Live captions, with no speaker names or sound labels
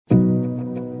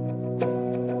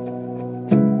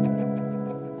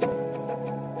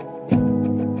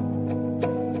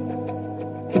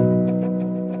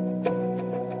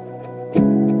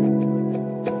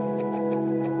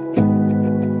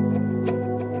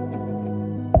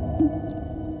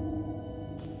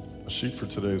sheet for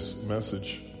today's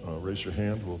message, raise your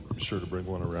hand. We'll be sure to bring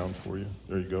one around for you.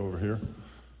 There you go, over here.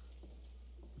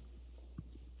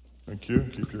 Thank you.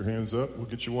 Keep your hands up. We'll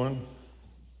get you one.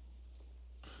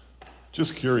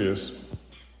 Just curious.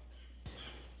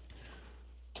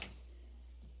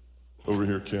 Over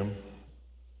here, Kim.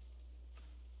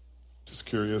 Just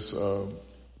curious.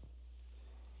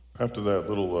 After that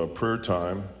little prayer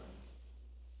time,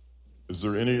 is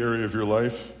there any area of your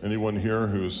life, anyone here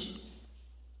who's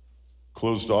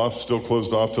still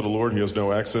closed off to the Lord? He has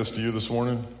no access to you this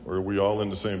morning? Or are we all on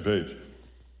the same page?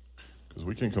 Because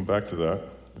we can come back to that.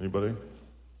 Anybody?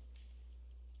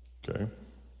 Okay.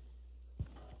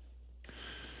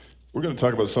 We're going to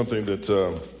talk about something that,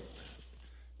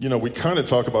 we kind of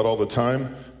talk about all the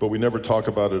time, but we never talk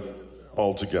about it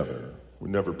all together. We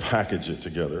never package it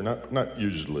together, not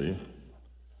usually.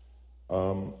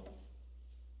 But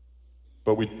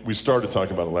we started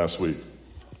talking about it last week.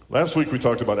 Last week we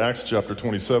talked about Acts chapter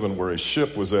 27, where a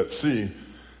ship was at sea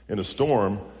in a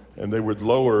storm, and they would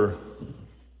lower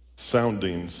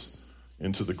soundings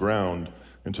into the ground,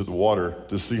 into the water,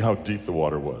 to see how deep the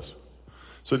water was.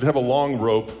 So they'd have a long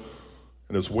rope,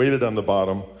 and it's weighted on the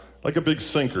bottom, like a big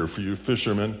sinker for you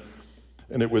fishermen,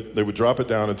 and they would drop it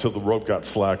down until the rope got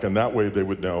slack, and that way they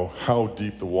would know how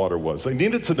deep the water was. They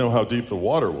needed to know how deep the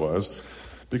water was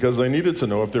because they needed to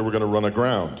know if they were going to run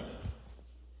aground.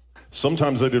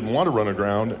 Sometimes they didn't want to run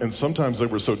aground, and sometimes they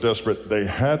were so desperate they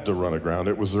had to run aground.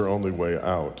 It was their only way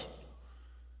out.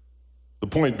 The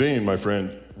point being, my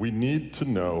friend, we need to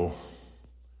know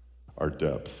our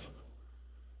depth.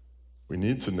 We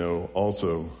need to know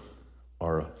also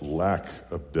our lack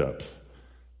of depth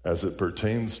as it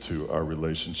pertains to our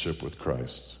relationship with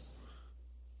Christ.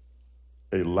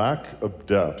 A lack of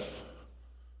depth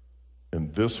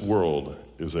in this world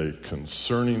is a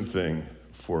concerning thing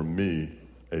for me,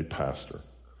 a pastor.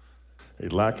 A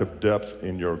lack of depth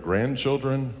in your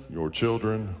grandchildren, your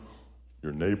children,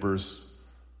 your neighbors,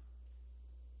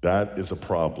 that is a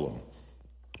problem.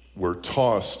 We're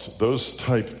tossed, those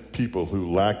type people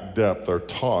who lack depth are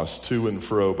tossed to and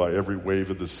fro by every wave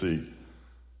of the sea.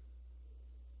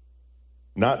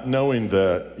 Not knowing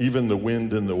that even the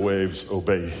wind and the waves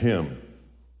obey him.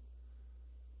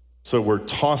 So we're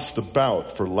tossed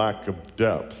about for lack of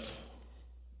depth.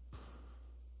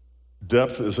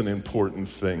 Depth is an important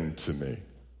thing to me.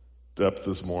 Depth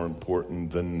is more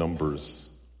important than numbers.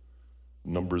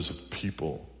 Numbers of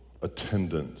people,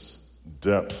 attendance.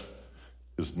 Depth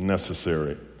is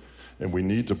necessary. And we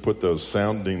need to put those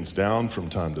soundings down from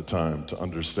time to time to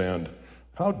understand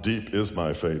how deep is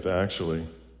my faith actually.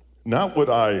 Not what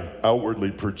I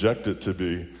outwardly project it to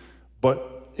be,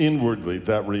 but inwardly,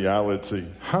 that reality.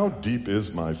 How deep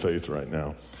is my faith right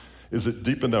now? Is it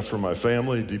deep enough for my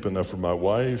family, deep enough for my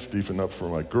wife, deep enough for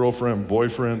my girlfriend,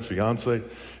 boyfriend, fiance?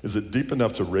 Is it deep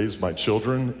enough to raise my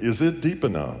children? Is it deep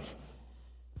enough?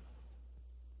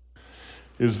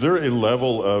 Is there a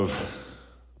level of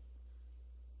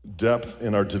depth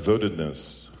in our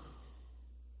devotedness,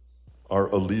 our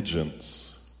allegiance?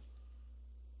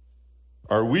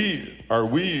 Are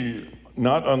we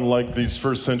not unlike these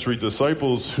first century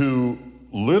disciples who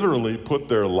literally put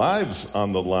their lives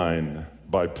on the line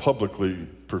by publicly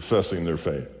professing their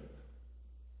faith?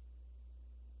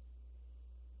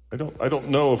 I don't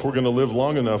know if we're going to live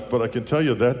long enough, but I can tell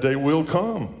you that day will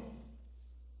come.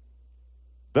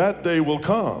 That day will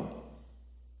come.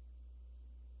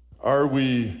 Are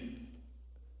we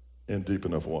in deep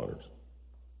enough waters?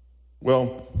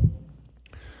 Well,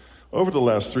 over the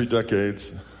last 3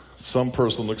 decades, some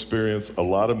personal experience, a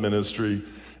lot of ministry,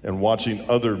 and watching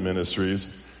other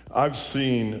ministries, I've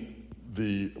seen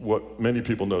what many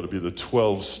people know to be the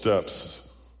 12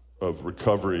 steps of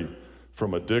recovery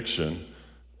from addiction,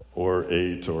 or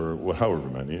 8, or however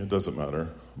many, it doesn't matter.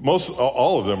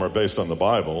 All of them are based on the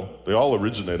Bible. They all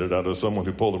originated out of someone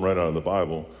who pulled them right out of the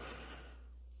Bible.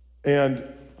 And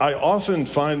I often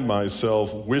find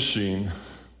myself wishing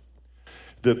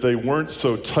that they weren't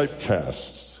so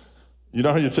typecast. You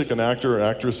know how you take an actor or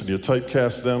actress and you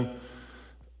typecast them?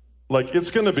 Like, it's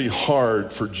going to be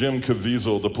hard for Jim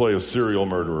Caviezel to play a serial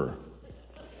murderer.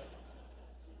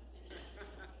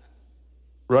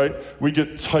 Right? We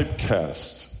get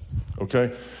typecast,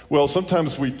 okay? Well,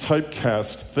 sometimes we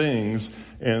typecast things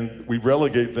and we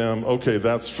relegate them, okay,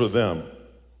 that's for them.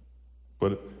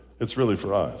 But it's really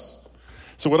for us.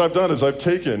 So what I've done is I've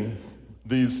taken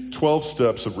these 12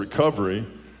 steps of recovery,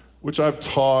 which I've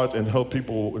taught and helped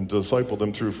people and discipled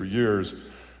them through for years,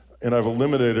 and I've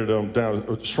eliminated them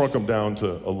down, shrunk them down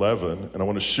to 11, and I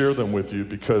want to share them with you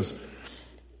because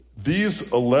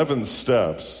these 11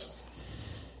 steps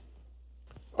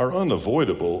are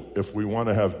unavoidable if we want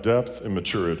to have depth and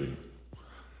maturity.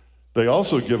 They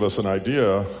also give us an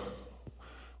idea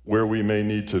where we may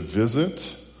need to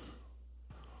visit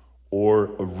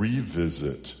or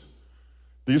revisit.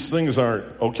 These things aren't,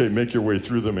 okay, make your way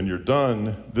through them and you're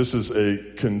done. This is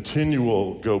a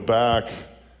continual go back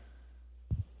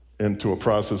into a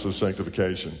process of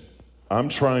sanctification. I'm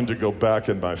trying to go back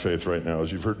in my faith right now,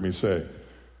 as you've heard me say.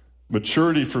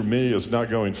 Maturity for me is not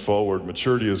going forward.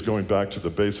 Maturity is going back to the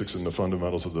basics and the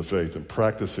fundamentals of the faith and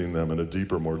practicing them in a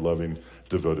deeper, more loving,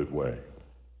 devoted way.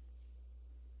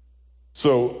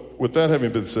 So, with that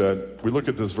having been said, we look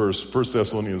at this verse, 1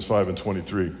 Thessalonians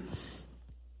 5:23.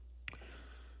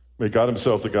 May God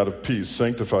himself, the God of peace,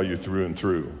 sanctify you through and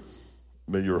through.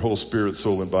 May your whole spirit,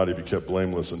 soul, and body be kept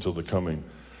blameless until the coming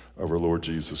of our Lord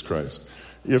Jesus Christ.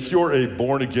 If you're a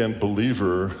born-again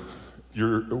believer,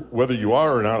 whether you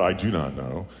are or not, I do not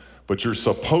know, but you're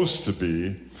supposed to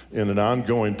be in an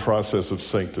ongoing process of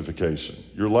sanctification.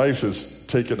 Your life has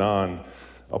taken on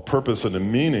a purpose and a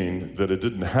meaning that it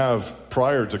didn't have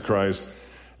prior to Christ,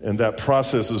 and that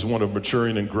process is one of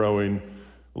maturing and growing,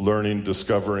 learning,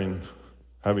 discovering,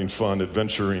 having fun,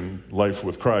 adventuring life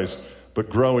with Christ, but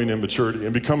growing in maturity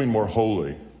and becoming more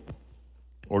holy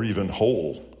or even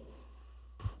whole.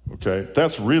 Okay?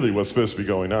 That's really what's supposed to be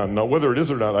going on. Now, whether it is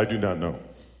or not, I do not know.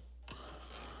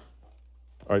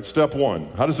 All right, step one.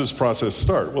 How does this process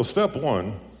start? Well, step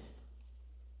one,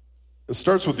 it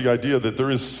starts with the idea that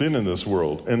there is sin in this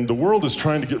world, and the world is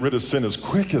trying to get rid of sin as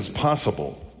quick as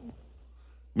possible.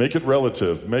 Make it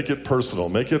relative, make it personal,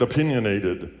 make it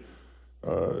opinionated.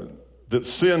 That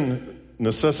sin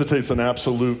necessitates an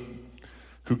absolute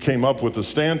who came up with the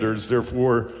standards.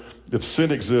 Therefore, if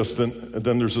sin exists,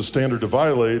 then there's a standard to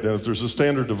violate, and if there's a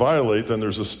standard to violate, then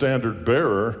there's a standard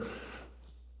bearer.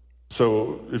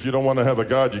 So if you don't want to have a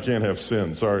God, you can't have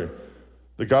sin. Sorry.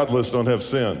 The godless don't have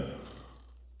sin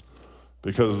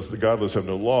because the godless have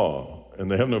no law,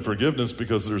 and they have no forgiveness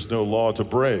because there's no law to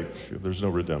break. There's no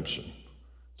redemption.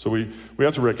 So we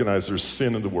have to recognize there's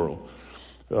sin in the world.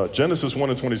 Genesis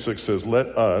 1:26 says, let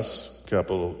us,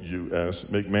 capital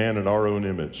U-S, make man in our own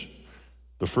image.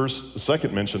 The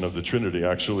second mention of the Trinity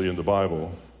actually in the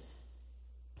Bible,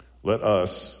 let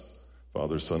us,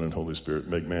 Father, Son, and Holy Spirit,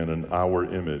 make man in our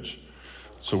image.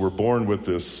 So we're born with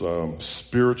this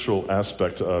spiritual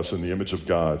aspect to us in the image of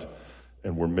God,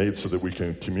 and we're made so that we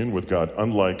can commune with God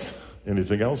unlike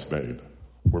anything else made.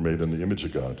 We're made in the image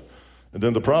of God. And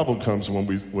then the problem comes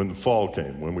when the fall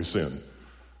came, when we sin.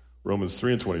 Romans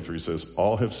 3:23 says,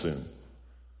 all have sinned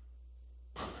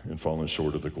and fallen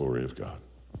short of the glory of God.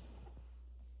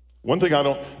 One thing I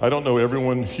don't know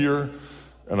everyone here,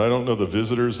 and I don't know the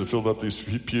visitors that filled up these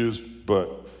pews, but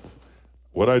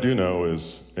what I do know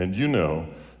is, and you know,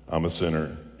 I'm a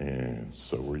sinner, and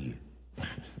so are you.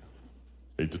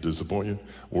 Hate to disappoint you,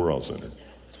 we're all sinners.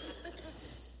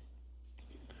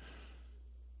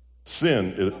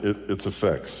 Sin, its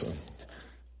effects.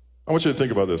 I want you to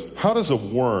think about this. How does a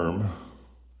worm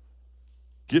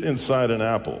get inside an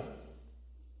apple?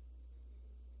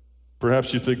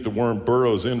 Perhaps you think the worm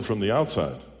burrows in from the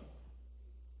outside.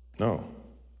 No.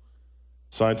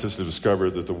 Scientists have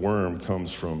discovered that the worm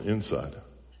comes from inside.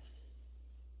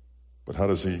 But how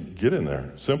does he get in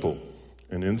there? Simple.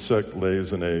 An insect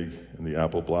lays an egg in the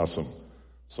apple blossom.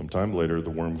 Sometime later,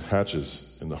 the worm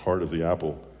hatches in the heart of the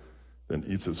apple, then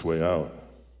eats its way out.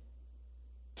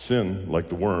 Sin, like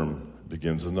the worm,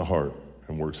 begins in the heart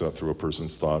and works out through a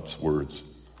person's thoughts, words,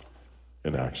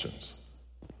 and actions.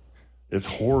 It's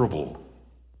horrible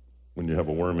when you have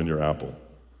a worm in your apple.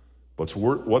 What's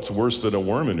worse than a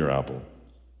worm in your apple?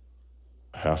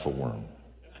 Half a worm.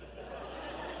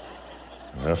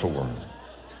 Half a worm.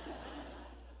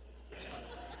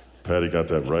 Patty got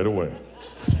that right away.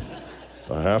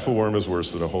 A half a worm is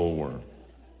worse than a whole worm.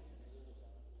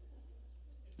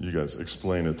 You guys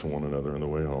explain it to one another on the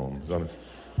way home.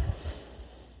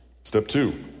 Step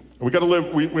two. We got to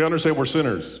live. We understand we're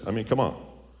sinners. I mean, come on.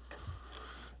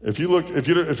 If you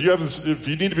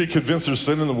need to be convinced there's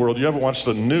sin in the world, you haven't watched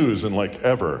the news in like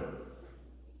ever.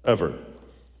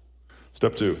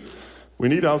 Step two. We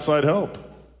need outside help.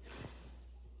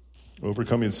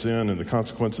 Overcoming sin and the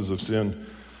consequences of sin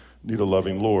need a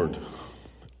loving Lord.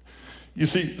 You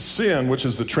see, sin, which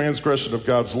is the transgression of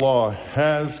God's law,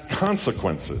 has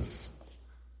consequences.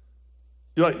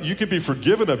 You could be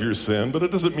forgiven of your sin, but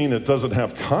it doesn't mean it doesn't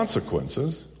have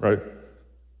consequences, right?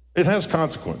 It has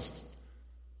consequences.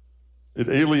 It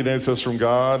alienates us from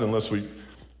God unless we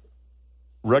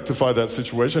rectify that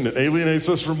situation. It alienates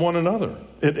us from one another.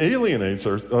 It alienates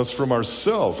us from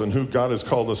ourselves and who God has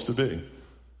called us to be.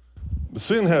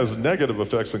 Sin has negative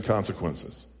effects and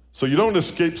consequences. So you don't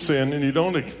escape sin, and you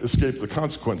don't escape the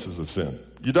consequences of sin.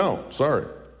 You don't, sorry.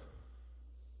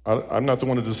 I'm not the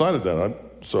one who decided that,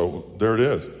 so there it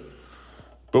is.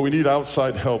 But we need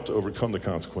outside help to overcome the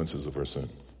consequences of our sin.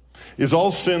 Is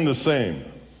all sin the same?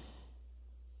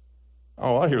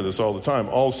 Oh, I hear this all the time.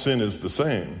 All sin is the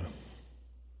same.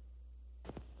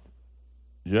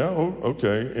 Yeah,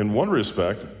 okay, in one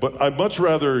respect, but I'd much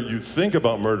rather you think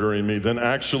about murdering me than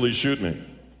actually shoot me.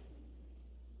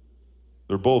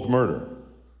 They're both murder,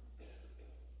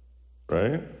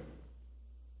 right?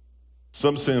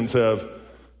 Some sins have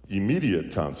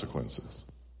immediate consequences.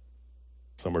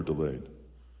 Some are delayed.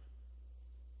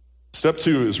 Step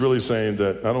 2 is really saying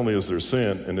that not only is there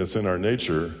sin, and it's in our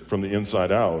nature from the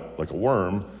inside out, like a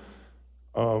worm,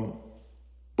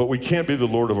 but we can't be the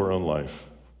Lord of our own life.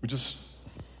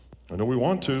 I know we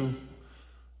want to.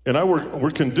 And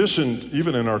we're conditioned,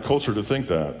 even in our culture, to think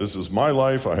that. This is my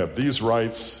life, I have these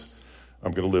rights,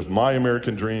 I'm going to live my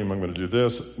American dream, I'm going to do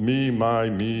this, me, my,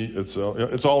 me, it's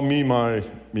all me, my,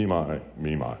 me, my,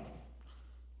 me, my.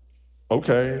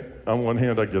 Okay, on one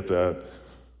hand, I get that.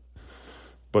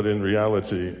 But in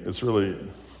reality, it's really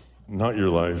not your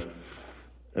life.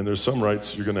 And there's some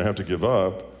rights you're going to have to give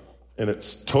up. And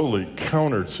it's totally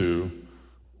counter to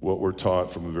what we're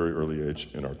taught from a very early age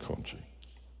in our country.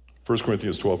 1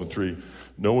 Corinthians 12:3,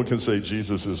 no one can say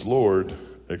Jesus is Lord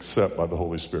except by the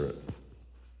Holy Spirit.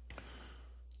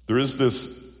 There is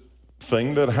this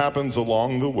thing that happens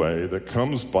along the way that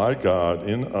comes by God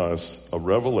in us, a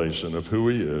revelation of who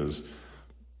he is,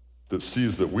 that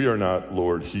sees that we are not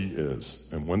Lord, he is.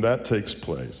 And when that takes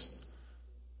place,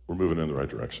 we're moving in the right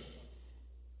direction.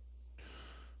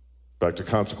 Back to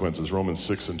consequences, Romans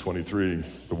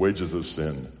 6:23, the wages of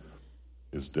sin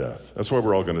is death. That's why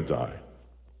we're all going to die.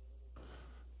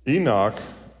 Enoch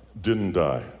didn't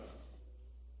die,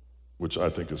 which I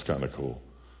think is kind of cool.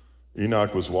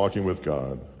 Enoch was walking with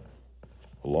God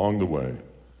along the way.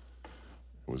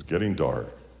 It was getting dark.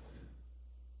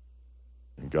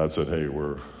 And God said, hey,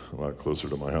 we're a lot closer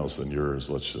to my house than yours.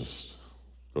 Let's just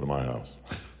go to my house.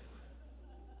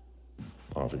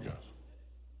 Off he goes.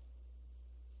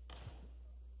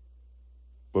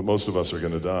 But most of us are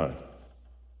going to die.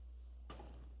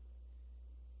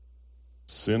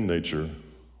 Sin nature,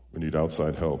 we need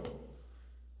outside help.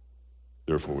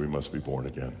 Therefore, we must be born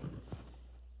again.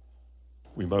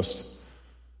 We must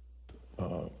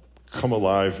come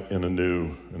alive in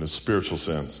a spiritual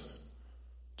sense.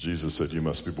 Jesus said you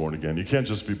must be born again. You can't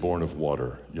just be born of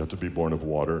water. You have to be born of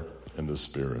water and the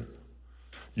Spirit.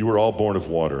 You were all born of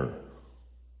water.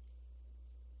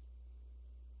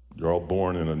 You're all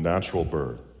born in a natural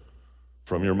birth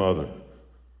from your mother.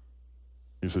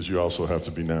 He says you also have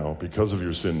to be now, because of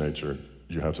your sin nature,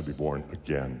 you have to be born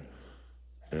again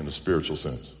in a spiritual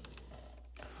sense.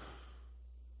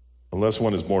 Unless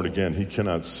one is born again, he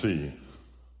cannot see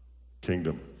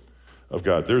kingdom of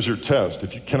God. There's your test.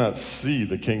 If you cannot see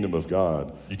the kingdom of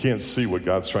God, you can't see what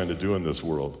God's trying to do in this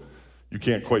world. You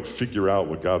can't quite figure out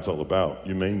what God's all about.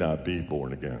 You may not be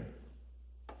born again,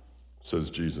 says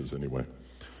Jesus anyway.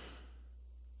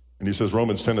 And he says,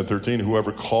 Romans 10:13,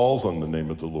 whoever calls on the name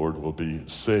of the Lord will be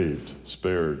saved,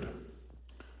 spared,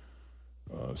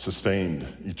 sustained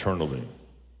eternally.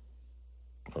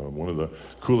 One of the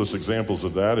coolest examples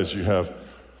of that is you have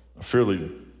a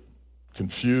fairly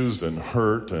confused and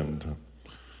hurt and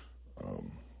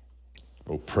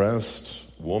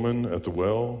oppressed woman at the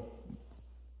well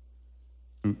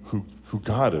who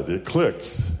got it. It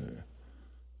clicked.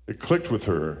 It clicked with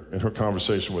her in her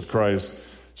conversation with Christ.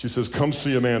 She says, come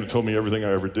see a man who told me everything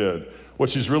I ever did. What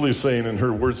she's really saying in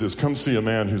her words is, come see a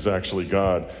man who's actually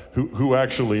God, who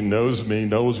actually knows me,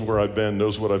 knows where I've been,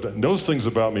 knows what I've done, knows things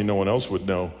about me no one else would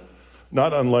know.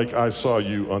 Not unlike I saw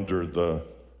you under the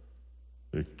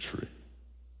big tree.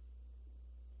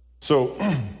 So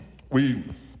we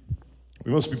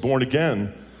must be born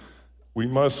again. We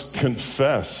must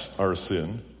confess our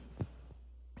sin,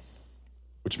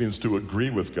 which means to agree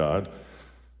with God.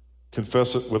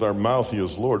 Confess it with our mouth, he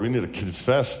is Lord. We need to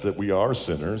confess that we are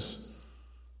sinners.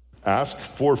 Ask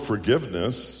for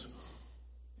forgiveness.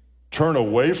 Turn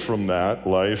away from that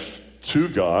life to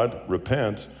God.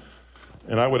 Repent.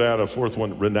 And I would add a fourth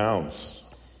one, renounce.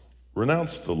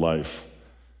 Renounce the life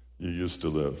you used to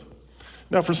live.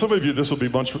 Now, for some of you, this will be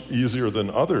much easier than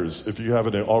others. If you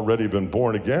haven't already been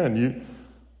born again,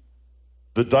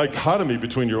 the dichotomy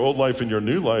between your old life and your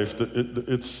new life,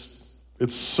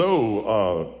 it's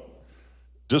so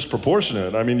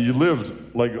disproportionate. I mean, you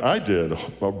lived like I did,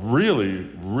 a really,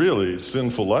 really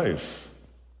sinful life.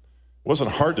 It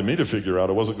wasn't hard to me to figure out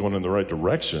I wasn't going in the right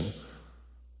direction.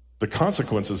 The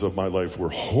consequences of my life were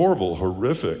horrible,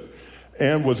 horrific.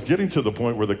 and was getting to the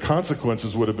point where the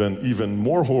consequences would have been even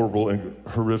more horrible and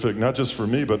horrific, not just for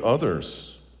me, but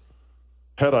others.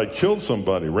 Had I killed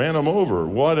somebody, ran them over,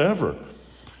 whatever.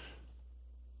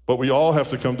 But we all have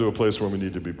to come to a place where we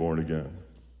need to be born again.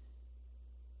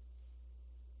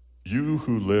 You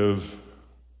who live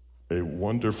a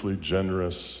wonderfully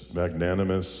generous,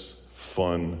 magnanimous,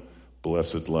 fun,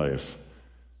 blessed life,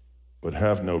 but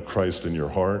have no Christ in your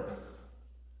heart,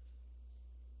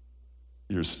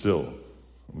 you're still,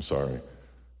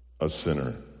 a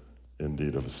sinner in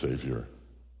need of a Savior.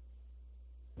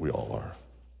 We all are.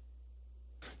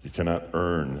 You cannot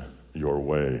earn your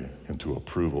way into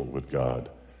approval with God.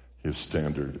 His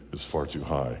standard is far too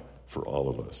high for all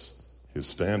of us. His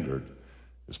standard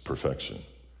is perfection.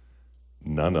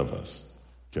 None of us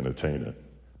can attain it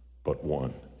but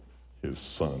one, his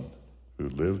Son, who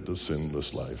lived a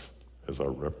sinless life as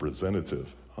our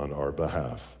representative on our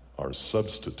behalf, our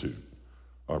substitute,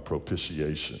 our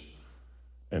propitiation,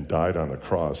 and died on a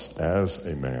cross as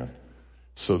a man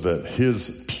so that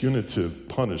his punitive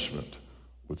punishment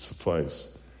would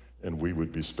suffice and we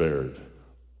would be spared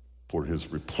for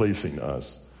his replacing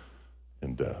us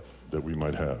in death, that we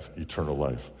might have eternal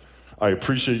life. I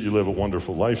appreciate you live a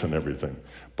wonderful life and everything,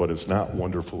 but it's not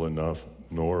wonderful enough,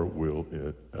 nor will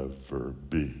it ever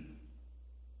be.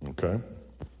 Okay?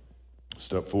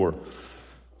 Step 4.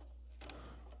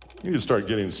 You need to start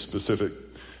getting specific.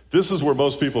 This is where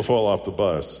most people fall off the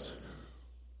bus.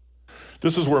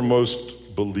 This is where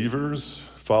most believers,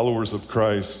 followers of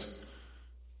Christ,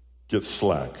 get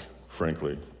slack,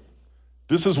 frankly.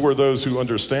 This is where those who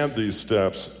understand these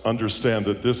steps understand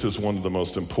that this is one of the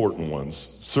most important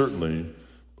ones, certainly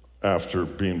after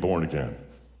being born again.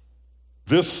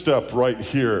 This step right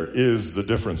here is the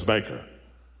difference maker.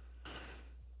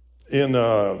 In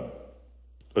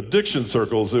addiction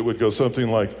circles, it would go something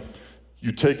like,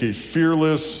 you take a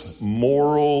fearless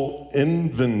moral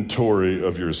inventory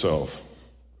of yourself.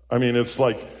 I mean, it's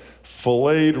like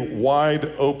filleted wide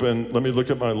open. Let me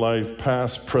look at my life,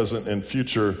 past, present, and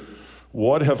future.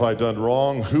 What have I done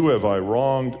wrong? Who have I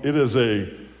wronged? It is a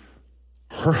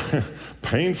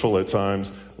painful at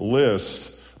times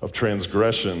list of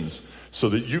transgressions so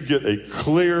that you get a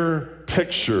clear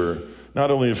picture not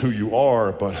only of who you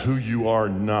are, but who you are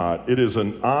not. It is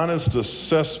an honest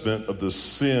assessment of the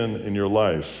sin in your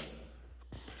life.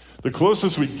 The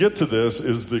closest we get to this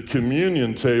is the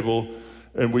communion table,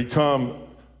 and we come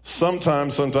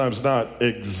sometimes not,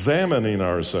 examining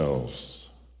ourselves.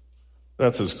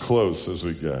 That's as close as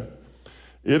we get.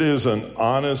 It is an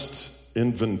honest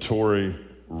inventory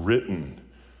written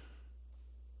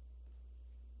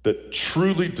that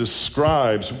truly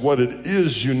describes what it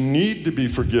is you need to be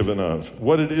forgiven of,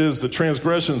 what it is, the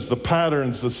transgressions, the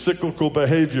patterns, the cyclical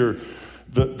behavior,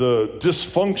 the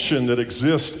dysfunction that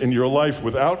exists in your life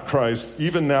without Christ,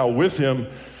 even now with him.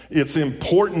 It's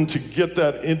important to get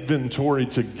that inventory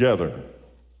together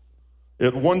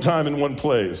at one time in one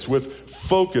place, with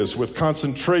focus, with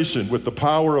concentration, with the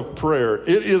power of prayer.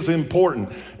 It is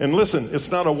important. And listen,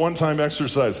 it's not a one-time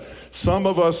exercise. Some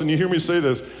of us, and you hear me say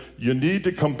this, you need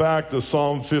to come back to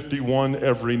Psalm 51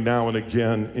 every now and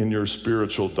again in your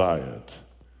spiritual diet.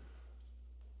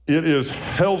 It is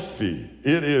healthy.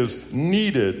 It is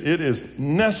needed. It is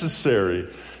necessary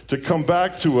to come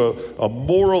back to a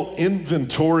moral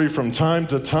inventory from time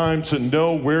to time to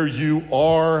know where you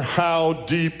are. How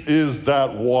deep is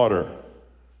that water?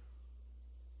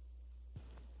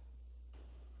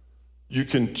 You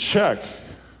can check.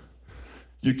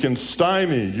 You can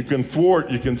stymie, you can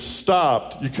thwart, you can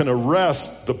stop, you can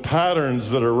arrest the patterns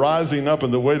that are rising up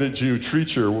in the way that you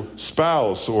treat your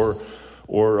spouse or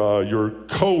your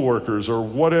coworkers or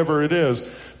whatever it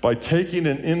is by taking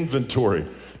an inventory.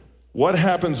 What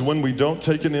happens when we don't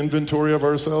take an inventory of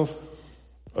ourselves?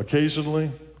 Occasionally,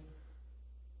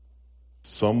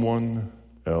 someone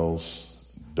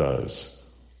else does.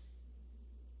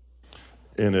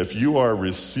 And if you are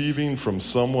receiving from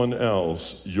someone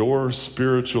else your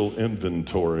spiritual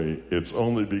inventory, it's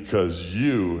only because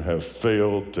you have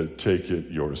failed to take it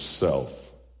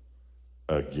yourself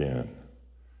again.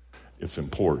 It's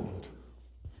important.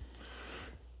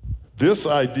 This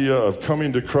idea of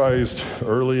coming to Christ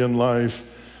early in life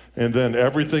and then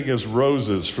everything is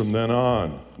roses from then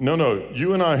on. No,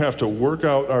 you and I have to work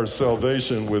out our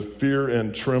salvation with fear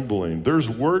and trembling. There's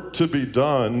work to be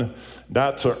done,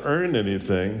 not to earn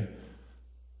anything,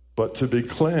 but to be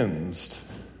cleansed,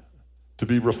 to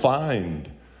be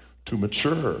refined, to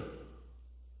mature.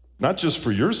 Not just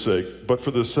for your sake, but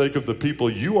for the sake of the people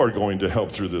you are going to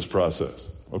help through this process.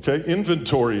 Okay?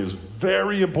 Inventory is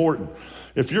very important.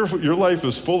 If your life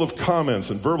is full of comments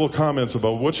and verbal comments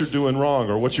about what you're doing wrong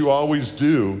or what you always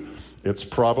do, It's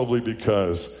probably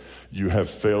because you have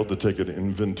failed to take an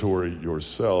inventory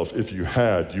yourself. If you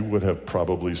had, you would have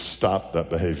probably stopped that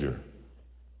behavior.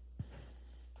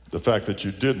 The fact that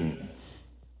you didn't,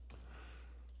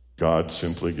 God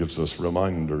simply gives us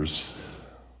reminders.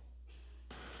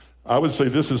 I would say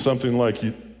this is something like,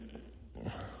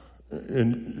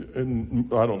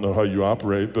 and I don't know how you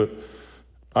operate, but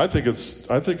I think it's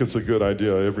a good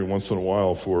idea every once in a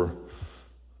while for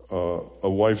a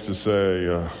wife to say,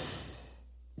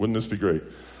 wouldn't this be great?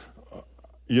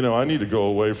 I need to go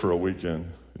away for a weekend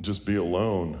and just be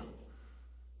alone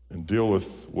and deal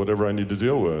with whatever I need to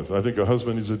deal with. I think a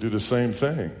husband needs to do the same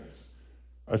thing.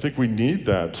 I think we need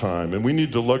that time, and we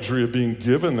need the luxury of being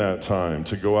given that time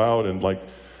to go out and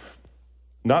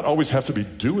not always have to be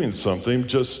doing something,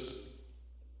 just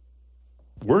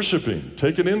worshiping,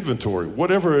 take an inventory,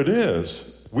 whatever it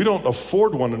is. We don't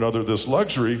afford one another this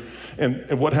luxury,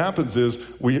 and what happens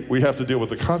is we have to deal with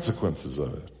the consequences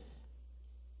of it.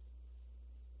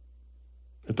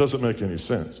 It doesn't make any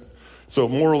sense. So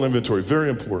moral inventory, very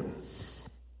important.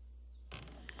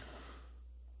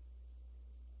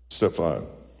 Step 5.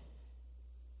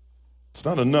 It's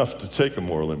not enough to take a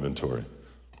moral inventory.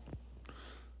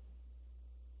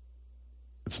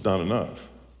 It's not enough.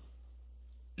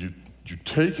 You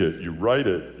take it, you write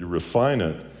it, you refine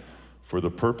it for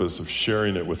the purpose of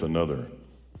sharing it with another.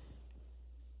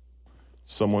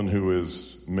 Someone who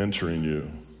is mentoring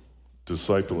you,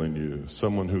 discipling you,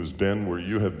 someone who's been where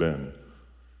you have been,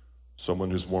 someone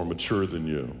who's more mature than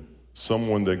you,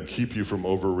 someone that can keep you from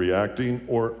overreacting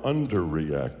or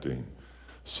underreacting,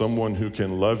 someone who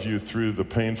can love you through the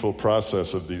painful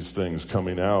process of these things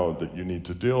coming out that you need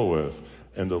to deal with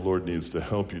and the Lord needs to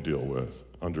help you deal with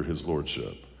under his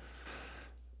lordship.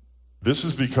 This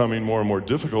is becoming more and more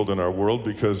difficult in our world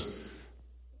because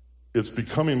it's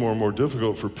becoming more and more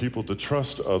difficult for people to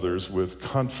trust others with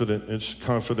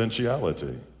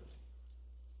confidentiality.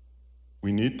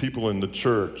 We need people in the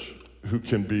church who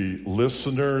can be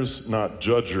listeners, not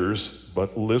judgers,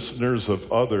 but listeners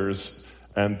of others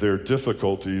and their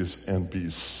difficulties and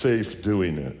be safe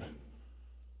doing it.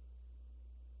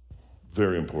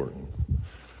 Very important.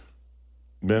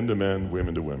 Men to men,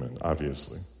 women to women,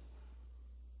 obviously.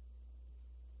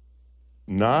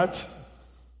 Not,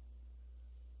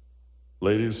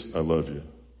 ladies, I love you.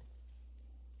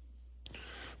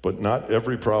 But not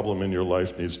every problem in your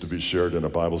life needs to be shared in a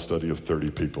Bible study of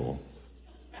 30 people.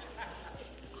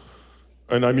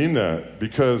 And I mean that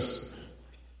because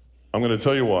I'm going to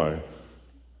tell you why.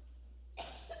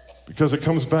 Because it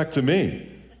comes back to me.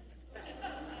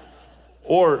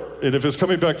 And if it's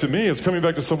coming back to me, it's coming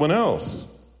back to someone else.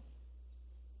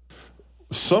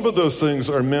 Some of those things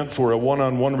are meant for a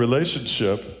one-on-one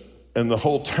relationship, and the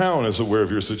whole town is aware of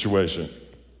your situation.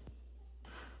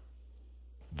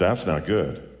 That's not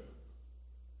good.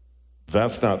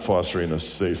 That's not fostering a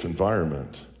safe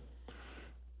environment.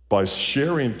 By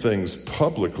sharing things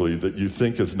publicly that you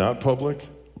think is not public,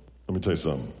 let me tell you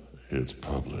something, it's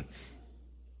public.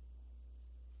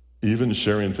 Even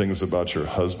sharing things about your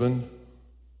husband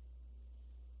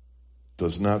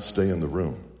does not stay in the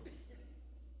room.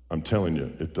 I'm telling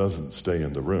you, it doesn't stay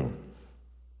in the room.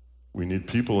 We need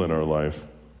people in our life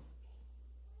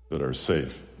that are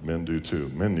safe. Men do too.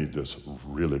 Men need this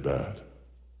really bad.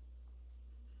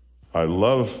 I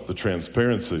love the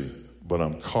transparency, but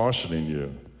I'm cautioning you,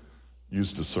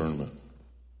 use discernment.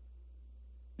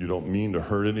 You don't mean to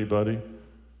hurt anybody.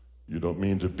 You don't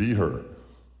mean to be hurt.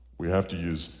 We have to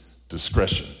use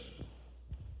discretion.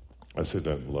 I say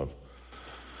that in love.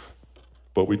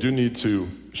 But we do need to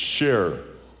share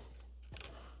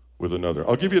with another.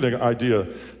 I'll give you an idea.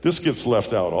 This gets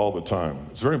left out all the time.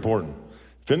 It's very important.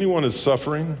 If anyone is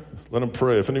suffering, let him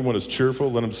pray. If anyone is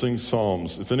cheerful, let him sing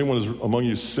psalms. If anyone is among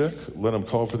you sick, let him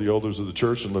call for the elders of the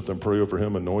church and let them pray over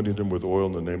him, anointing him with oil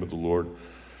in the name of the Lord.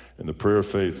 And the prayer of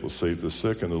faith will save the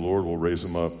sick, and the Lord will raise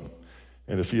him up.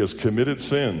 And if he has committed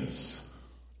sins,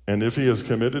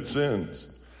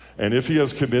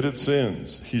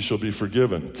 he shall be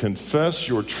forgiven. Confess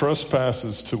your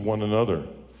trespasses to one another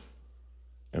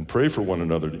and pray for one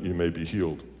another that you may be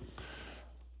healed.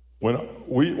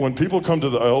 When people come to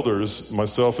the elders,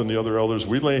 myself and the other elders,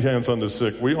 we lay hands on the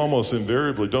sick. We almost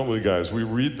invariably, don't we guys? We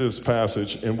read this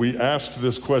passage and we ask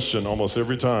this question almost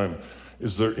every time.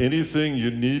 Is there anything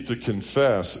you need to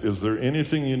confess? Is there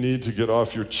anything you need to get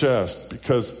off your chest?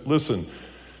 Because listen,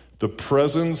 the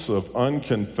presence of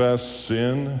unconfessed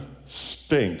sin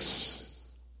stinks.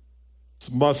 It's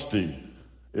musty.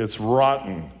 It's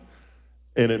rotten.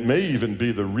 And it may even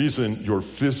be the reason you're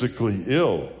physically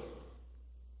ill.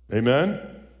 Amen?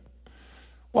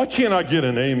 Why can't I get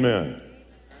an amen?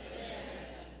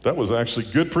 That was actually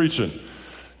good preaching.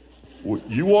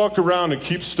 You walk around and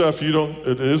keep stuff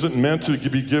it isn't meant to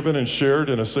be given and shared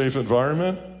in a safe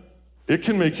environment, it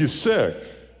can make you sick.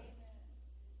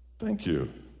 Thank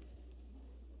you.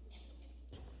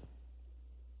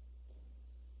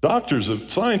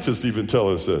 Scientists even tell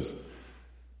us this.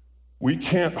 We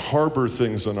can't harbor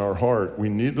things in our heart. We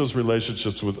need those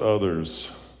relationships with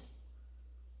others.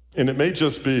 And it may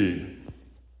just be,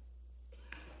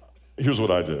 here's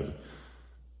what I did.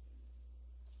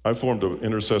 I formed an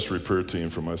intercessory prayer team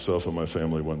for myself and my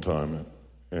family one time.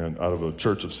 And out of a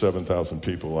church of 7,000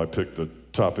 people, I picked the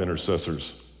top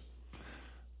intercessors.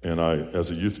 And as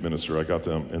a youth minister, I got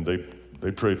them, and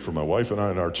they prayed for my wife and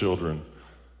I and our children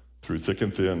through thick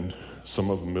and thin, some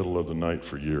of the middle of the night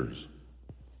for years.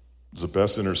 It was the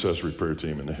best intercessory prayer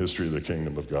team in the history of the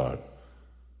kingdom of God.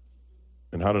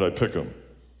 And how did I pick them?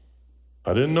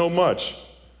 I didn't know much,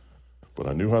 but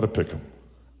I knew how to pick them.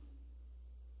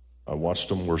 I watched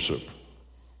them worship.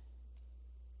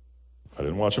 I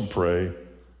didn't watch them pray.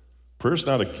 Prayer's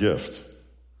not a gift.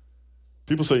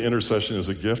 People say intercession is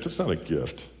a gift. It's not a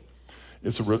gift.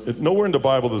 Nowhere in the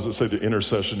Bible does it say that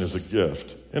intercession is a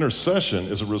gift. Intercession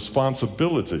is a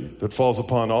responsibility that falls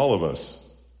upon all of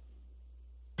us.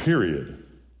 Period.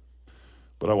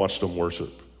 But I watched them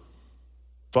worship.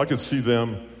 If I could see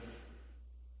them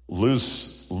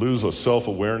lose a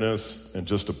self-awareness and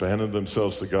just abandon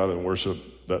themselves to God and worship,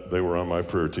 that they were on my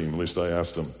prayer team. At least I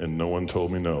asked them, and no one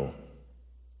told me no.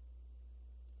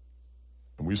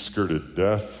 And we skirted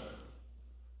death.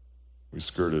 We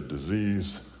skirted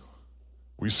disease.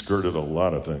 We skirted a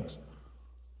lot of things.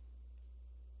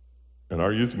 And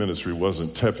our youth ministry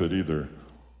wasn't tepid either.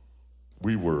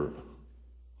 We were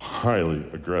highly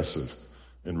aggressive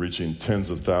in reaching tens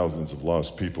of thousands of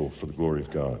lost people for the glory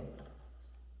of God.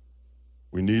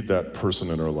 We need that person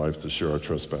in our life to share our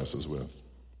trespasses with.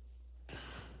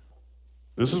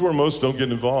 This is where most don't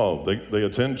get involved. They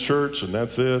attend church and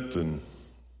that's it. And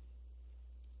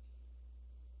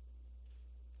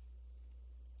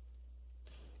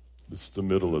it's the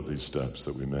middle of these steps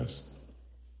that we miss.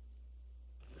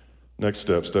 Next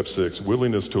step, step 6,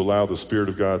 willingness to allow the Spirit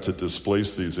of God to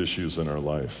displace these issues in our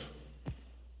life.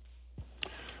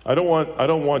 I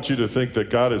don't want you to think that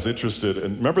God is interested.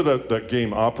 And remember that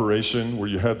game Operation where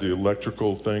you had the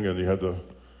electrical thing and you had the,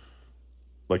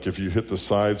 like if you hit the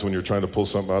sides when you're trying to pull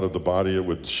something out of the body, it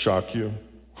would shock you.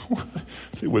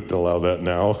 They wouldn't allow that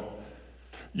now.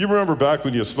 You remember back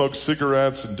when you smoked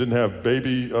cigarettes and didn't have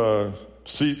baby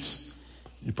seats?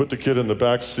 You put the kid in the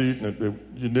back seat and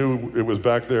you knew it was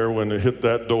back there when it hit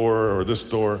that door or this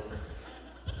door.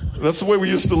 That's the way we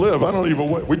used to live.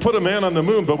 We put a man on the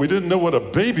moon, but we didn't know what a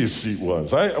baby seat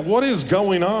was. What is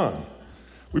going on?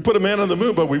 We put a man on the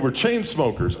moon, but we were chain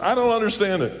smokers. I don't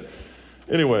understand it.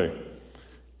 Anyway,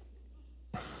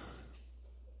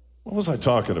 what was I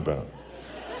talking about?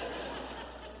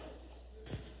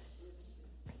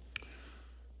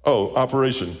 Oh,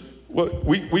 Operation. Well,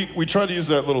 we try to use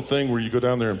that little thing where you go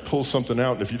down there and pull something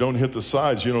out, and if you don't hit the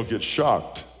sides, you don't get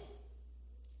shocked.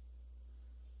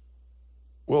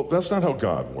 Well, that's not how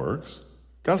God works.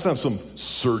 God's not some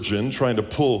surgeon trying to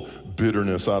pull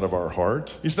bitterness out of our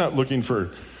heart. He's not looking for,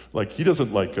 he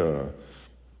doesn't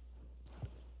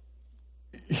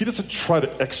try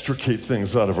to extricate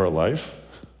things out of our life.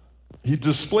 He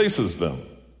displaces them.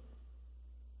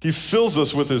 He fills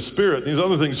us with His Spirit, and these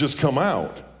other things just come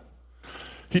out.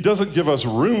 He doesn't give us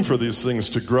room for these things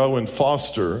to grow and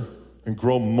foster and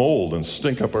grow mold and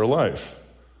stink up our life.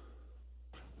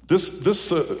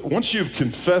 Once you've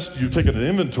confessed, you've taken an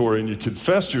inventory and you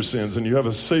confessed your sins and you have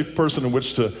a safe person in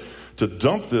which to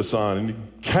dump this on and you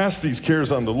cast these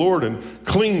cares on the Lord and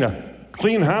clean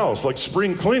house, like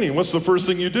spring cleaning. What's the first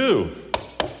thing you do?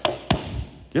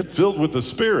 Get filled with the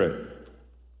Spirit.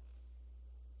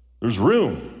 There's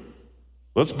room.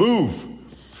 Let's move.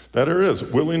 That there is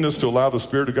willingness to allow the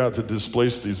Spirit of God to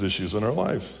displace these issues in our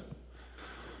life.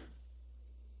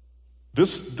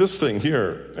 This thing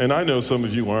here, and I know some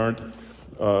of you aren't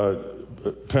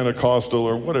Pentecostal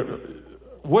or whatever.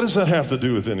 What does that have to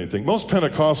do with anything? Most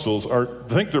Pentecostals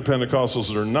think they're Pentecostals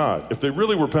and are not. If they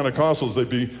really were Pentecostals, they'd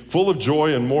be full of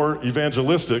joy and more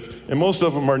evangelistic, and most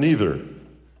of them are neither.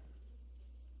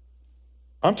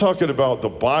 I'm talking about the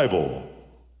Bible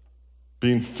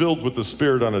being filled with the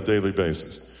Spirit on a daily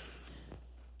basis.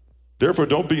 Therefore,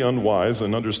 don't be unwise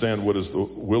and understand what is the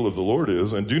will of the Lord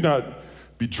is, and do not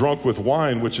be drunk with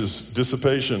wine, which is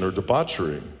dissipation or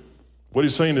debauchery. What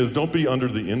he's saying is don't be under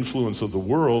the influence of the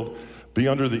world, be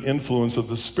under the influence of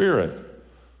the Spirit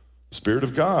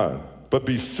of God, but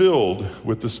be filled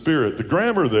with the Spirit. The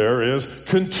grammar there is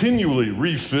continually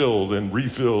refilled and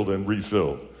refilled and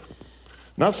refilled.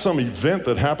 Not some event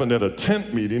that happened at a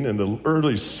tent meeting in the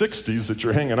early 60s that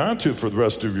you're hanging on to for the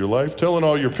rest of your life, telling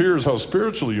all your peers how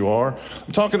spiritual you are.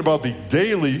 I'm talking about the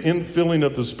daily infilling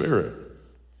of the Spirit.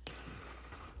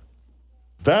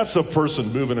 That's a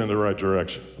person moving in the right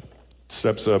direction.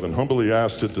 Step 7, humbly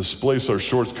ask to displace our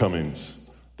shortcomings.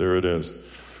 There it is.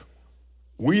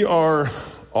 We are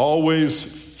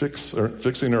always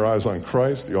fixing our eyes on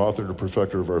Christ, the author and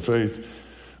perfecter of our faith,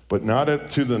 but not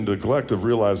to the neglect of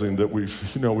realizing that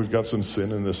we've got some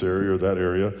sin in this area or that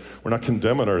area. We're not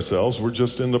condemning ourselves. We're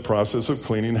just in the process of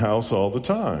cleaning house all the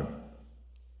time.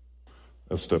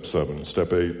 That's step 7.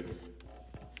 Step 8,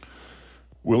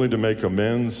 willing to make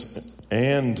amends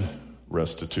and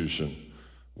restitution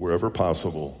wherever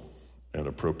possible and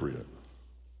appropriate.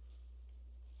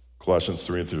 Colossians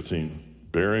 3:13,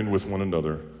 bearing with one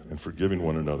another and forgiving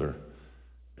one another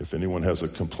if anyone has a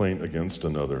complaint against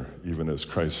another, even as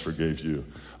Christ forgave you.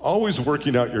 Always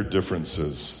working out your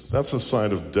differences. That's a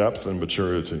sign of depth and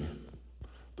maturity.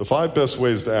 The 5 best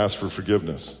ways to ask for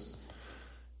forgiveness.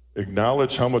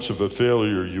 Acknowledge how much of a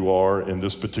failure you are in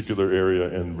this particular area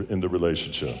and in the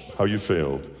relationship, how you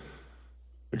failed.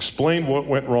 Explain what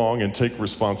went wrong and take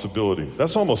responsibility.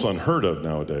 That's almost unheard of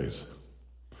nowadays.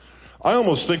 I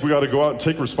almost think we ought to go out and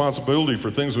take responsibility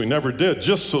for things we never did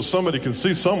just so somebody can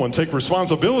see someone take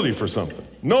responsibility for something.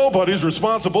 Nobody's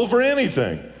responsible for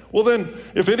anything. Well then,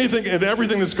 if anything and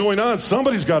everything that's going on,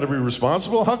 somebody's got to be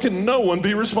responsible. How can no one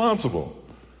be responsible?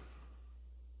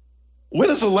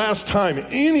 When is the last time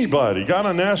anybody got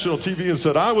on national TV and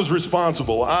said, I was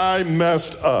responsible, I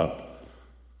messed up?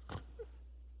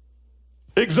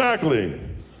 Exactly.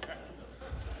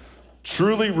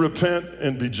 Truly repent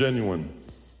and be genuine.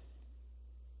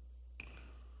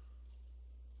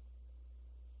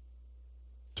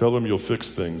 Tell them you'll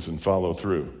fix things and follow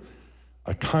through.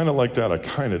 I kind of like that, I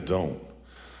kind of don't.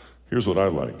 Here's what I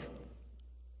like.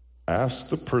 Ask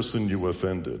the person you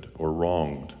offended or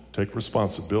wronged. Take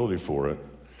responsibility for it.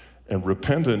 And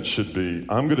repentance should be,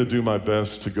 I'm going to do my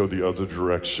best to go the other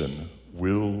direction.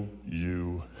 Will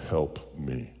you help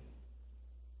me?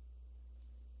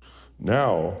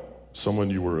 Now,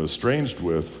 someone you were estranged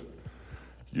with,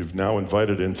 you've now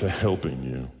invited into helping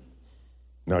you.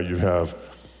 Now you have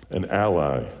an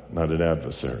ally, not an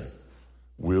adversary.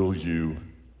 Will you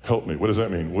help me? What does that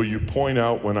mean? Will you point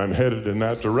out when I'm headed in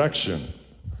that direction,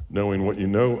 knowing what you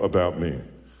know about me?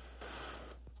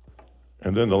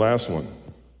 And then the last one,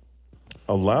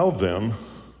 allow them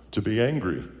to be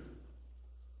angry.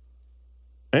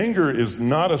 Anger is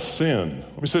not a sin.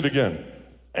 Let me say it again.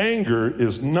 Anger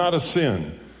is not a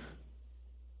sin.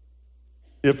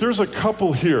 If there's a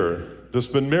couple here that's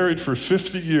been married for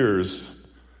 50 years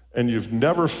and you've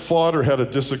never fought or had a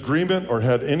disagreement or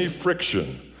had any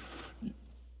friction,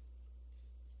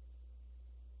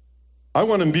 I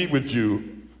want to meet with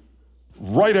you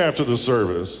right after the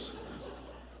service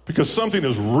because something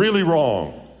is really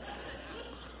wrong.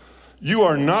 You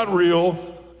are not real,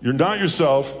 you're not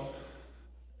yourself,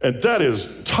 and that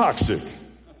is toxic.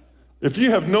 If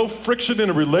you have no friction in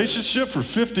a relationship for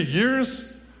 50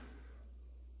 years,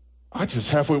 I just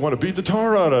halfway want to beat the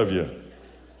tar out of you,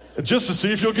 just to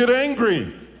see if you'll get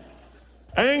angry.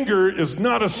 Anger is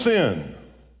not a sin,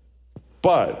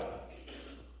 but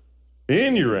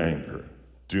in your anger,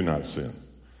 do not sin.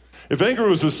 If anger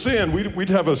was a sin, we'd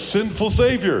have a sinful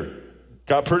Savior.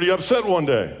 Got pretty upset one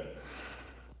day.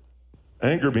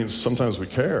 Anger means sometimes we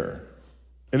care.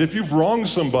 And if you've wronged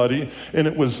somebody and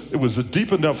it was a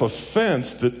deep enough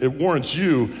offense that it warrants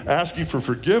you asking for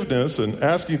forgiveness and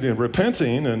asking and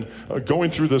repenting and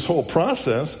going through this whole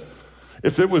process,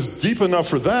 if it was deep enough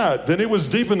for that, then it was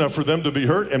deep enough for them to be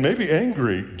hurt and maybe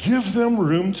angry. Give them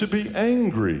room to be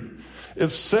angry. It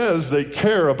says they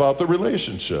care about the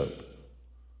relationship.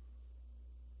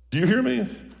 Do you hear me?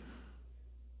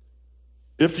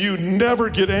 If you never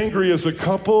get angry as a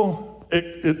couple,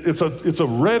 it's a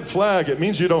red flag. It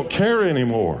means you don't care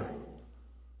anymore.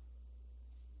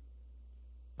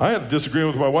 I had a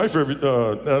disagreement with my wife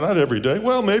not every day.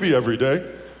 Well, maybe every day.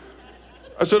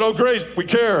 I said, oh, great, we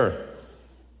care.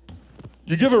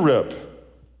 You give a rip.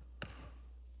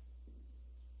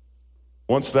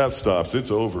 Once that stops,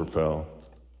 it's over, pal.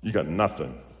 You got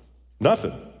nothing.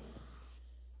 Nothing.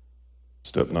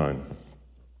 Step 9.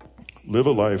 Live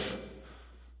a life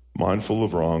mindful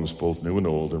of wrongs, both new and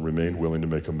old, and remain willing to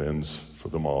make amends for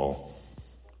them all.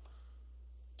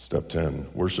 Step 10,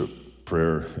 worship,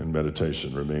 prayer, and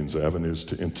meditation remains avenues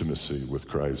to intimacy with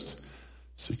Christ,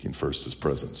 seeking first his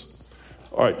presence.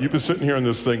 All right, you've been sitting here on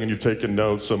this thing and you've taken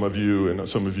notes, some of you, and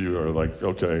some of you are like,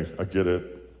 okay, I get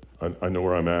it. I know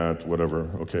where I'm at, whatever.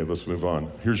 Okay, let's move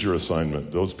on. Here's your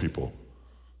assignment, those people.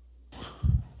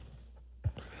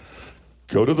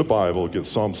 Go to the Bible, get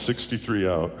Psalm 63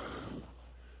 out,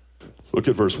 look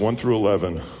at verse 1 through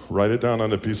 11, write it down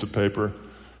on a piece of paper,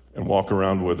 and walk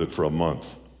around with it for a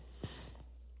month.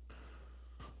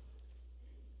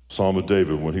 Psalm of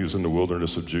David, when he was in the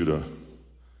wilderness of Judah.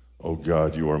 O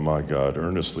God, you are my God.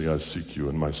 Earnestly I seek you,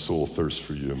 and my soul thirsts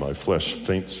for you. My flesh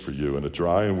faints for you in a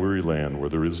dry and weary land where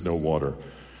there is no water.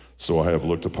 So I have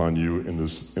looked upon you in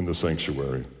the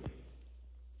sanctuary,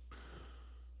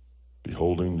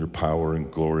 beholding your power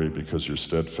and glory, because your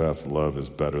steadfast love is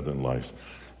better than life.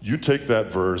 You take that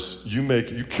verse, you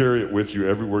carry it with you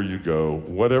everywhere you go,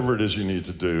 whatever it is you need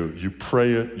to do. You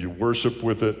pray it, you worship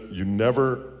with it.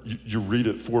 You read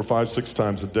it 4, 5, 6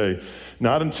 times a day.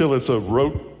 Not until it's a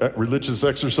rote religious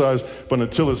exercise, but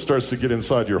until it starts to get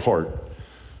inside your heart.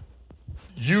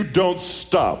 You don't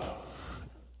stop.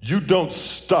 You don't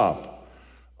stop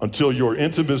until your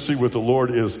intimacy with the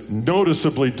Lord is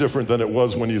noticeably different than it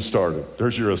was when you started.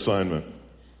 There's your assignment.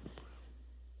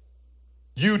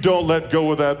 You don't let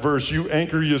go of that verse. You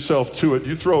anchor yourself to it.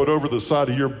 You throw it over the side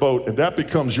of your boat, and that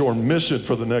becomes your mission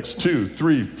for the next 2,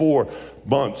 3, 4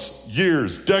 months,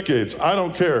 years, decades. I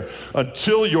don't care.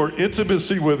 Until your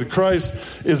intimacy with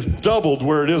Christ is doubled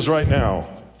where it is right now,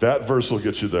 that verse will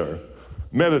get you there.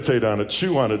 Meditate on it,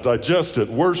 chew on it, digest it,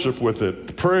 worship with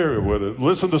it, pray with it,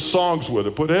 listen to songs with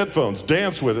it, put headphones,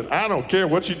 dance with it. I don't care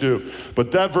what you do,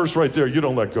 but that verse right there, you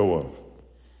don't let go of.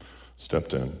 Step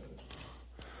 10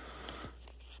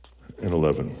 and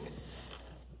 11.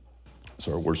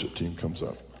 So our worship team comes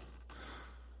up.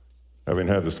 Having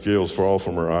had the scales fall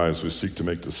from our eyes, we seek to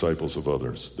make disciples of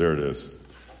others. There it is.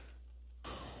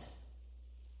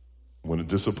 When it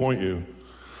disappoint you,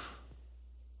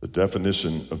 the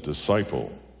definition of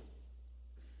disciple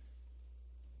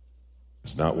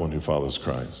is not one who follows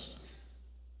Christ.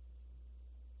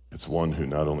 It's one who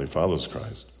not only follows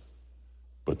Christ,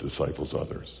 but disciples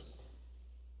others.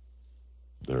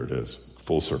 There it is,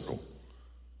 full circle.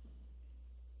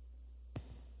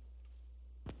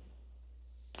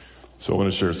 So I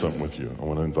want to share something with you. I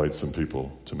want to invite some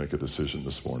people to make a decision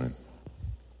this morning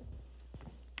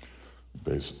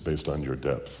based on your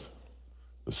depth,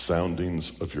 the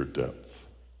soundings of your depth.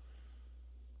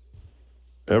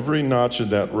 Every notch in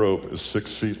that rope is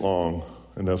 6 feet long,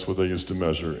 and that's what they used to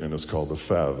measure, and it's called a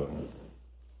fathom.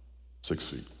 6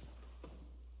 feet.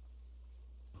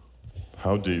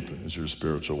 How deep is your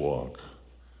spiritual walk?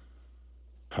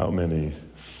 How many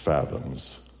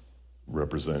fathoms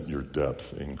represent your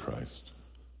depth in Christ?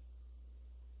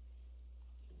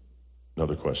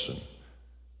 Another question.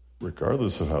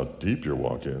 Regardless of how deep your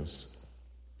walk is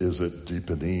it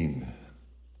deepening?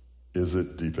 Is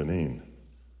it deepening?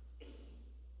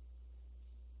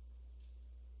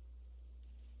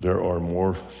 There are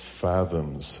more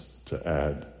fathoms to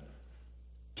add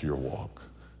to your walk,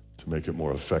 to make it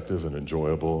more effective and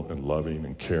enjoyable and loving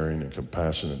and caring and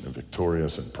compassionate and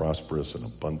victorious and prosperous and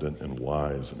abundant and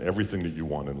wise and everything that you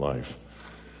want in life.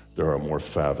 There are more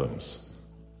fathoms.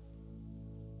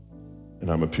 And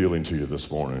I'm appealing to you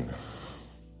this morning.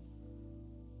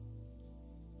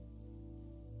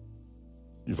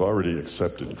 You've already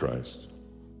accepted Christ.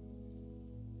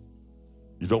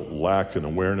 You don't lack an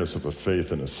awareness of a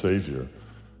faith in a Savior.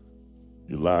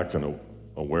 You lack an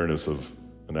awareness of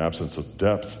an absence of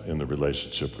depth in the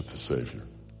relationship with the Savior.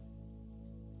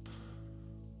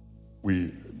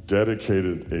 We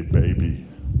dedicated a baby.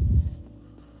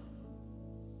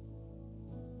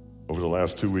 Over the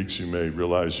last 2 weeks, you may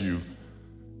realize you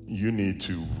need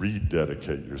to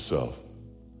rededicate yourself.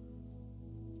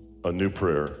 A new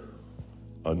prayer,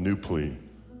 a new plea,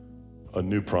 a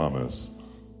new promise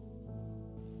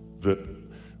that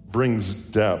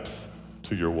brings depth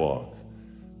to your walk.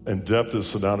 And depth is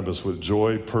synonymous with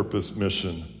joy, purpose,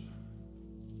 mission,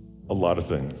 a lot of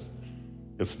things.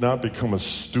 It's not become a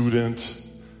student.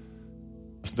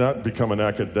 It's not become an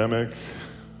academic.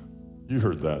 You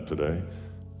heard that today.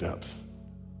 Depth.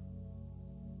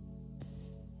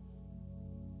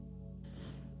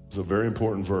 It's a very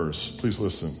important verse. Please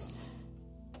listen.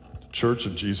 The Church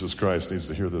of Jesus Christ needs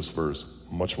to hear this verse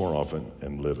much more often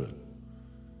and live it.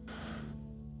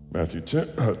 Matthew 10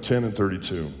 and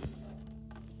 32.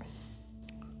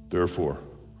 Therefore,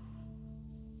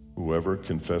 whoever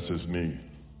confesses me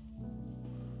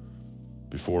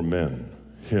before men,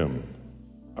 him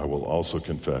I will also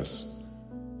confess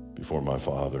before my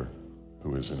Father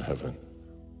who is in heaven.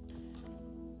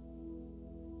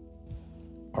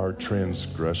 Our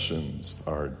transgressions,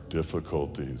 our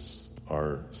difficulties,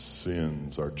 our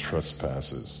sins, our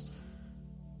trespasses,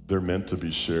 they're meant to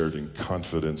be shared in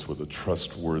confidence with a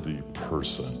trustworthy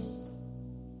person.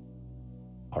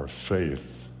 Our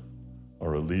faith,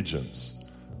 our allegiance,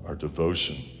 our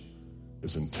devotion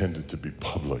is intended to be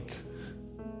public.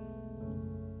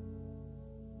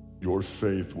 Your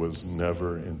faith was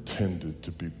never intended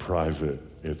to be private.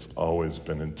 It's always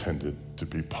been intended to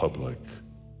be public.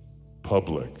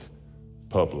 Public.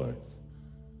 Public.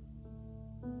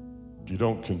 You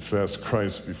don't confess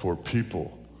Christ before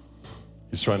people.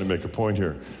 He's trying to make a point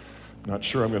here. I'm not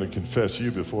sure I'm going to confess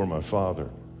you before my Father.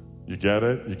 You get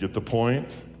it? You get the point?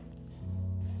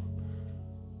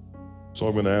 So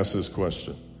I'm going to ask this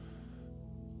question.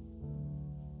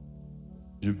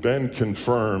 You've been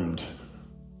confirmed.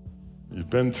 You've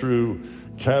been through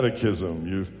catechism.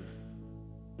 You've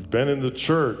been in the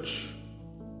church,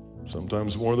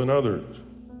 sometimes more than others.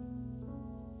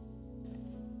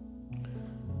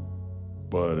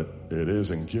 But it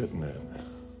isn't getting it.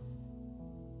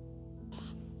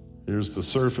 Here's the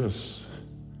surface,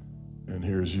 and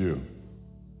here's you.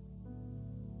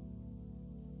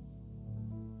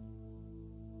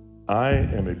 I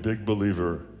am a big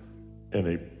believer in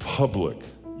a public.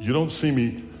 You don't see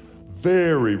me,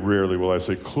 very rarely will I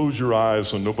say, close your eyes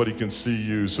so nobody can see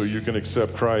you, so you can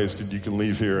accept Christ and you can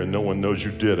leave here and no one knows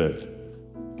you did it.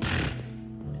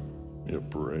 Give me a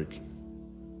break.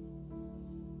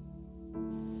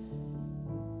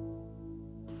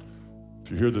 If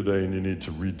you're here today and you need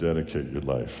to rededicate your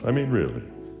life, I mean really.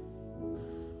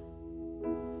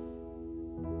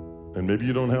 And maybe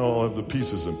you don't all have the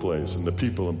pieces in place and the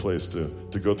people in place to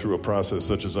go through a process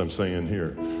such as I'm saying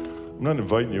here. I'm not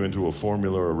inviting you into a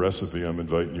formula or a recipe. I'm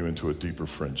inviting you into a deeper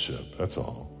friendship. That's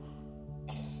all.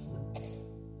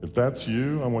 If that's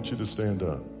you, I want you to stand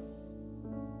up.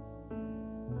 I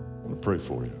want to pray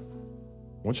for you.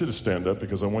 I want you to stand up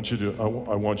because I want you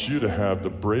to have the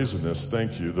brazenness,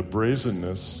 thank you, the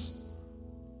brazenness,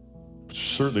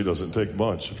 which certainly doesn't take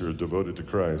much if you're devoted to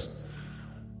Christ,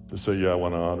 to say, yeah, I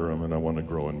want to honor him and I want to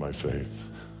grow in my faith.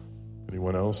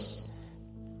 Anyone else?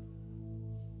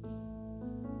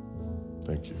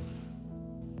 Thank you.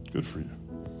 Good for you.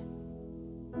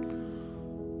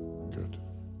 Good.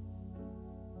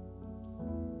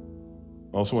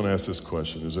 I also want to ask this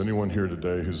question. Is anyone here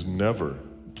today who's never,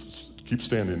 keep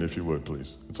standing if you would,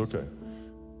 please. It's okay.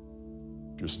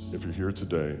 If you're here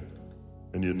today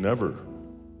and you never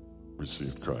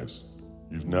received Christ,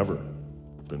 you've never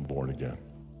been born again.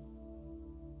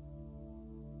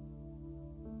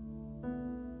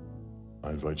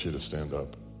 I invite you to stand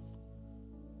up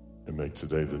and make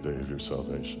today the day of your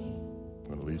salvation. I'm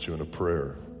going to lead you in a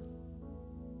prayer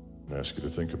and ask you to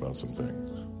think about some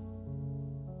things.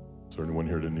 Is there anyone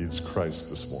here that needs Christ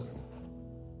this morning?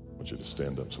 I want you to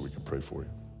stand up so we can pray for you.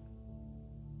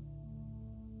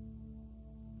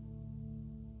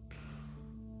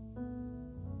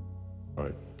 All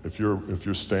right. If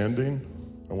you're standing,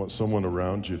 I want someone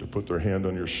around you to put their hand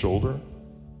on your shoulder.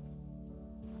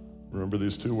 Remember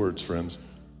these two words, friends.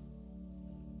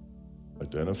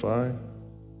 Identify,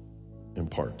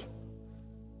 impart.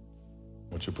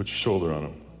 I want you to put your shoulder on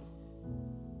them.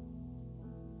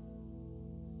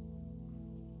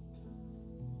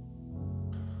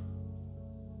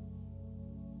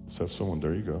 Let's have someone,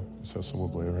 there you go. Let's have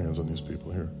someone lay their hands on these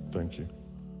people here. Thank you.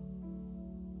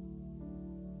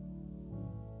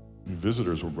 You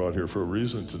visitors were brought here for a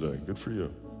reason today. Good for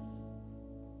you.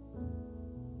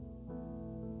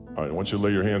 All right, I want you to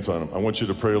lay your hands on them. I want you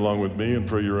to pray along with me and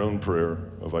pray your own prayer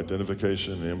of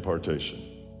identification and impartation,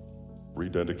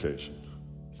 rededication.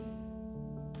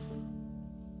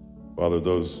 Father,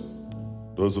 those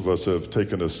of us have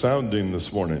taken a sounding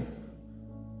this morning,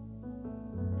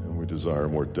 and we desire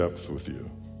more depth with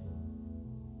you.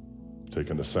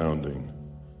 Taken a sounding,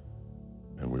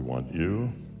 and we want you,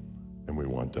 and we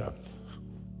want depth,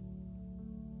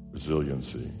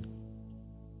 resiliency,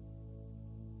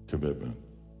 commitment,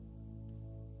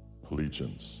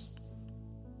 allegiance,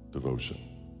 devotion,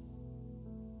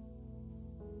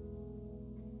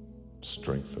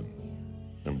 strengthen,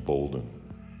 embolden,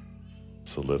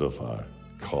 solidify,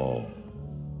 call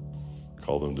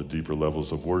them to deeper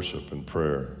levels of worship and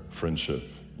prayer, friendship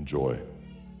and joy.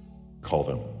 Call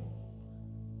them.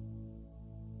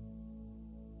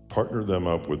 Partner them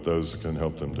up with those that can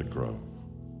help them to grow.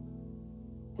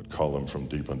 Would call them from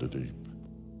deep unto deep.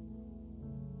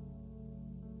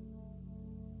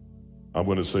 I'm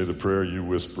going to say the prayer, you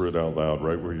whisper it out loud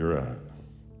right where you're at.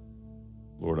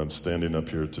 Lord, I'm standing up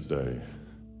here today,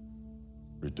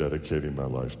 rededicating my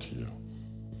life to you.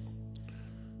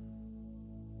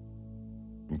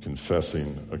 I'm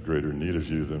confessing a greater need of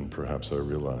you than perhaps I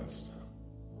realized.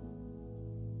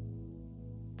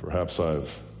 Perhaps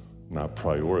I've not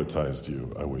prioritized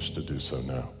you. I wish to do so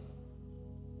now.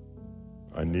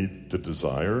 I need the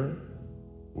desire.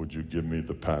 Would you give me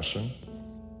the passion?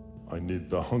 I need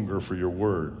the hunger for your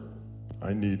word.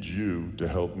 I need you to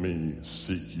help me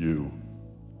seek you.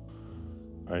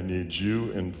 I need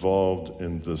you involved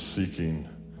in the seeking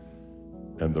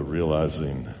and the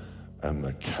realizing and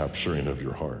the capturing of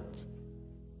your heart.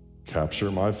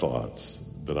 Capture my thoughts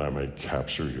that I may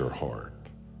capture your heart.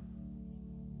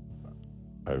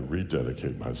 I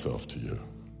rededicate myself to you,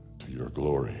 to your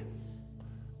glory.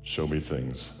 Show me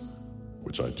things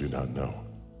which I do not know,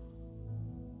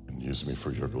 and use me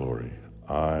for your glory.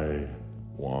 I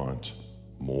want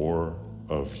more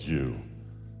of you.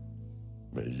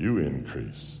 May you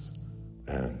increase,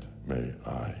 and may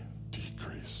I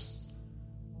decrease.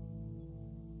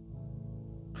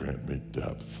 Grant me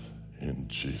depth in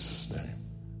Jesus' name.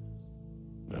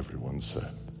 And everyone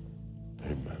said,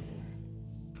 amen.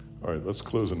 All right, let's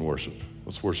close in worship.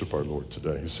 Let's worship our Lord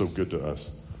today. He's so good to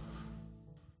us.